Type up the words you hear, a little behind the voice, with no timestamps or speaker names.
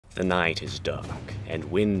The night is dark, and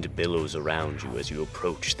wind billows around you as you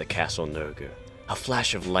approach the Castle Nurgur. A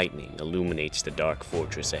flash of lightning illuminates the dark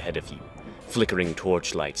fortress ahead of you. Flickering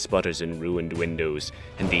torchlight sputters in ruined windows,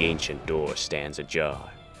 and the ancient door stands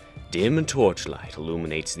ajar. Dim torchlight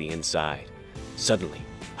illuminates the inside. Suddenly,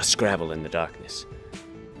 a scrabble in the darkness.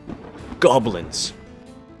 Goblins!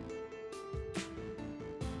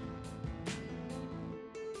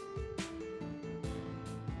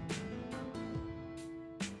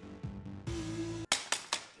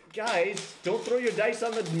 Guys, don't throw your dice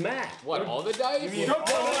on the mat. What, all the dice? Oh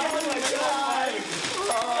my god!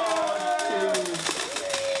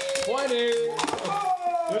 20!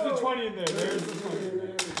 There's a 20 in there. There's a 20 in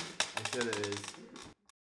there. I said it is.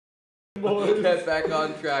 Get back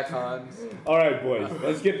on track, Hans. Alright, boys,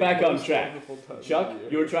 let's get back on track. Chuck,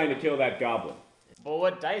 you were trying to kill that goblin. Well,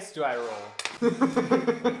 what dice do I roll?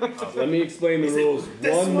 Let me explain the rules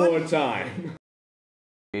one more time.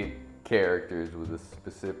 8 characters with a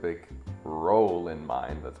specific role in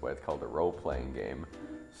mind. That's why it's called a role-playing game.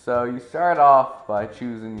 So you start off by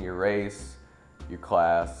choosing your race, your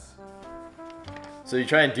class. So you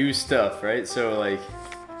try and do stuff, right? So like,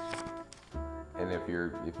 And if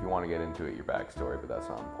you want to get into it, your backstory, but that's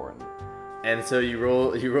not important. and so you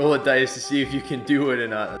roll a dice to see if you can do it or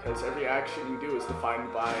not. Because every action you do is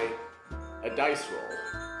defined by a dice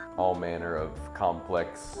roll. All manner of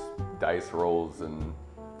complex dice rolls and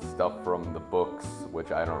stuff from the books,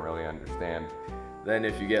 which I don't really understand. Then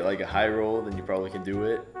if you get like a high roll, then you probably can do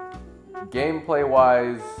it.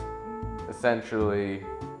 Gameplay-wise, essentially,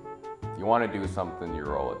 if you want to do something, you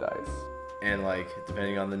roll a dice. And like,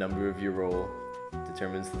 depending on the number of your roll,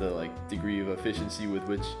 determines the like degree of efficiency with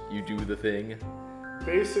which you do the thing.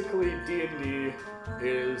 Basically, D&D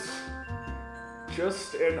is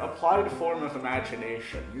just an applied form of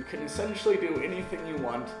imagination. You can essentially do anything you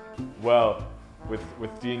want. Well,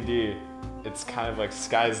 with D&D, it's kind of like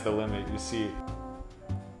sky's the limit. You see,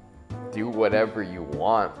 Do whatever you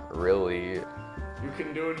want, really. You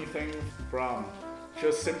can do anything from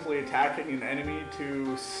just simply attacking an enemy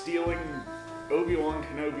to stealing Obi-Wan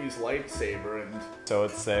Kenobi's lightsaber and... so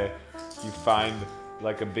let's say you find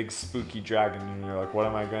like a big spooky dragon and you're like, what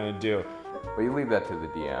am I gonna do? But you leave that to the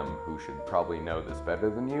DM, who should probably know this better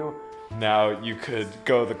than you. Now you could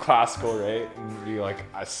go the classical rate and be like,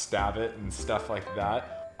 I stab it and stuff like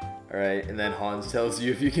that. All right, and then Hans tells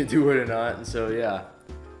you if you can do it or not, and so yeah.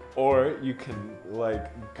 Or you can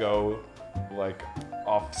like go like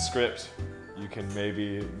off script. You can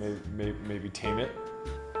maybe tame it,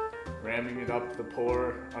 ramming it up the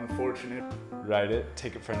poor unfortunate. ride it,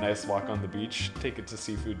 take it for a nice walk on the beach, take it to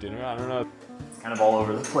seafood dinner. I don't know. It's kind of all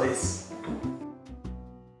over the place.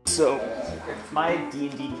 So, my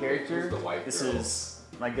D&D character, this is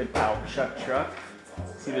my good pal Chuck Truck.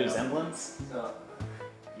 See the resemblance?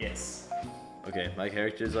 Yes. Okay, my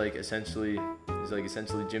character is like essentially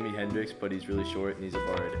Jimi Hendrix, but he's really short and he's a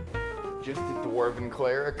bard. Just a dwarven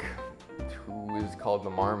cleric, who is called the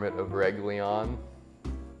Marmot of Reglion.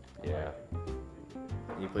 Yeah.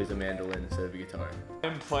 And he plays a mandolin instead of a guitar.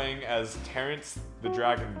 I'm playing as Terrence the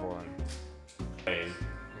Dragonborn. Hey.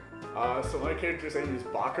 So my character's name is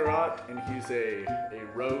Baccarat, and he's a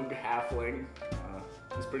rogue halfling.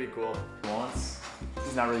 He's pretty cool. Once.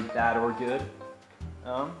 He's not really bad or good.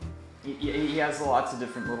 He has lots of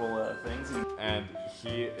different little things. And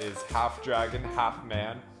he is half dragon, half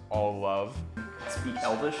man, all love. Speak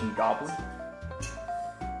Elvish and Goblin.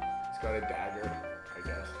 He's got a dagger, I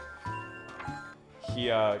guess. He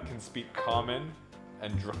can speak common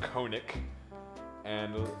and draconic.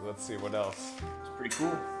 And let's see, what else? It's pretty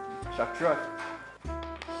cool. Chuck Truck.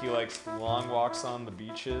 He likes long walks on the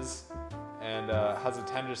beaches and has a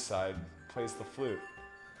tender side, plays the flute.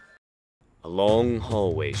 A long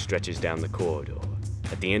hallway stretches down the corridor.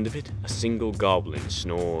 At the end of it, a single goblin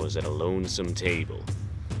snores at a lonesome table.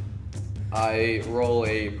 I roll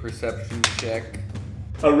a perception check.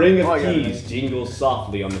 A ring of keys jingles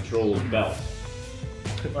softly on the troll's belt.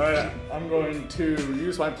 Alright, I'm going to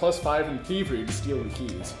use my +5 in thievery to steal the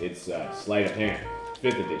keys. It's sleight of hand.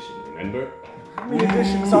 5th edition, remember? How many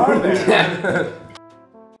editions are there?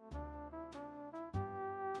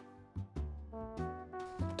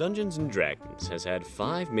 Dungeons & Dragons has had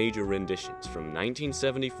 5 major renditions from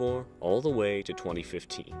 1974 all the way to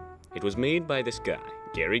 2015. It was made by this guy,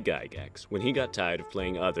 Gary Gygax, when he got tired of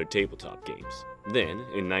playing other tabletop games. Then,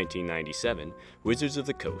 in 1997, Wizards of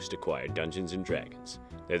the Coast acquired Dungeons & Dragons.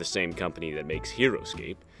 They're the same company that makes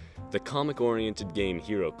HeroScape, the comic-oriented game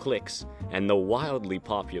HeroClix, and the wildly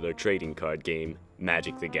popular trading card game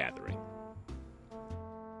Magic the Gathering.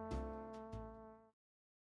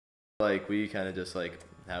 Like, we kind of just like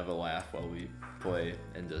have a laugh while we play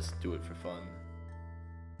and just do it for fun?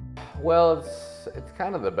 Well, it's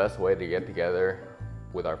kind of the best way to get together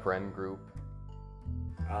with our friend group.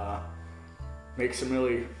 Make some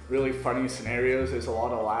really funny scenarios. There's a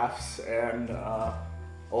lot of laughs and a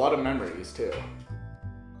lot of memories too.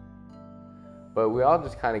 But we all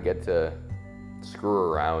just kind of get to screw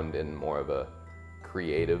around in more of a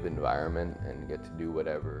creative environment and get to do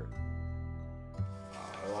whatever.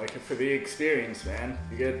 I like it for the experience, man.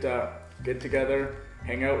 You get together,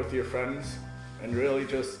 hang out with your friends, and really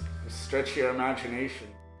just stretch your imagination.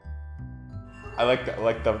 I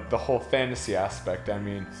like the whole fantasy aspect. I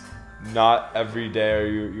mean, not every day are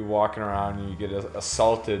you walking around and you get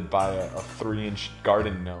assaulted by a 3-inch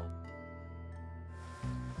garden gnome.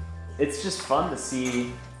 It's just fun to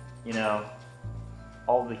see, you know,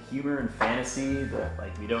 all the humor and fantasy that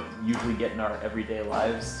like we don't usually get in our everyday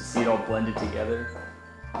lives, to see it all blended together.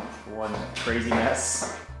 One crazy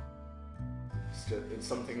mess. It's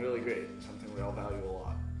something really great, something we all value a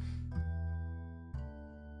lot.